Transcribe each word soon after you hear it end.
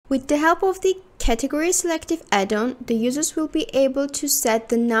With the help of the Category Selective Addon, the users will be able to set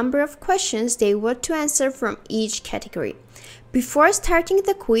the number of questions they want to answer from each category. Before starting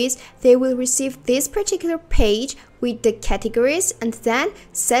the quiz, they will receive this particular page with the categories and then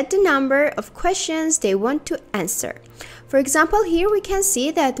set the number of questions they want to answer. For example, here we can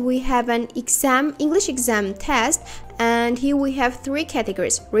see that we have an English exam test, and here we have 3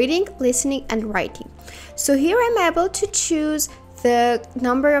 categories: reading, listening, and writing. So here I'm able to choose the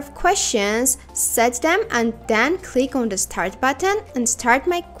number of questions, set them, and then click on the start button and start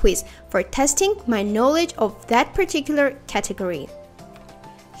my quiz for testing my knowledge of that particular category.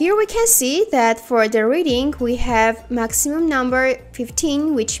 Here we can see that for the reading we have maximum number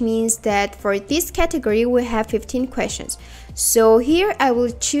 15, which means that for this category we have 15 questions. So here I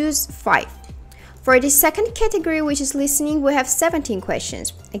will choose 5. For the second category, which is listening, we have 17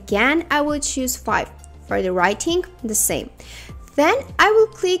 questions. Again, I will choose 5. For the writing, the same. Then I will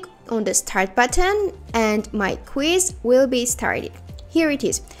click on the start button and my quiz will be started. Here it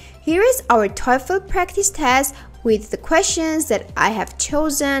is. Here is our TOEFL practice test with the questions that I have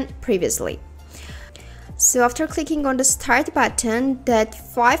chosen previously. So after clicking on the start button, that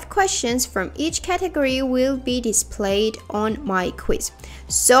 5 questions from each category will be displayed on my quiz.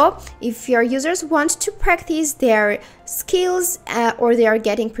 So if your users want to practice their skills or they are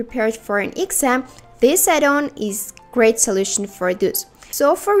getting prepared for an exam, this add-on is a great solution for this.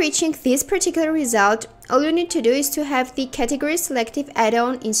 So for reaching this particular result, all you need to do is to have the Category Selective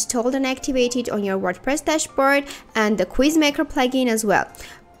Addon installed and activated on your WordPress dashboard and the QuizMaker plugin as well.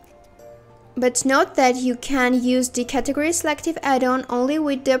 But note that you can use the Category Selective Addon only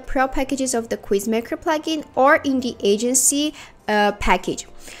with the Pro packages of the QuizMaker plugin or in the agency package.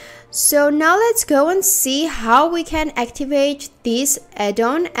 So now let's go and see how we can activate this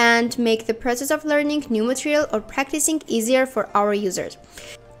add-on and make the process of learning new material or practicing easier for our users.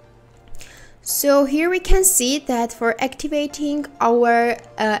 So here we can see that for activating our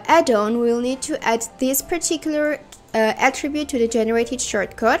add-on, we'll need to add this particular attribute to the generated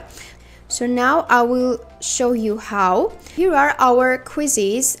shortcode. So now I will show you how. Here are our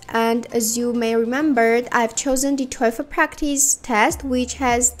quizzes, and as you may remember, I've chosen the TOEFL practice test, which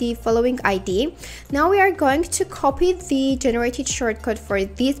has the following ID. Now we are going to copy the generated shortcode for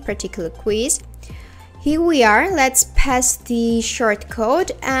this particular quiz. Here we are. Let's paste the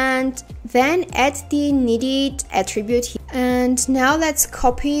shortcode and then add the needed attribute here. And now let's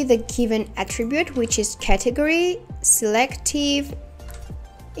copy the given attribute, which is category selective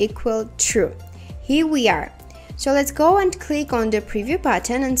equal true. Here we are. So let's go and click on the preview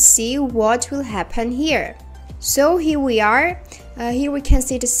button and see what will happen here. So here we are. Here we can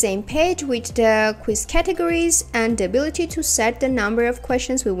see the same page with the quiz categories and the ability to set the number of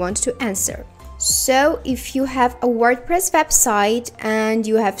questions we want to answer. So if you have a WordPress website and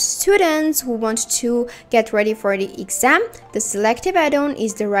you have students who want to get ready for the exam, the Selective Addon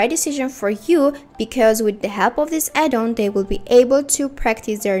is the right decision for you, because with the help of this add-on they will be able to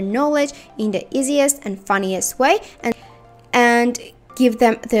practice their knowledge in the easiest and funniest way and give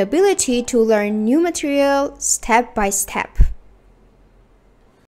them the ability to learn new material step by step.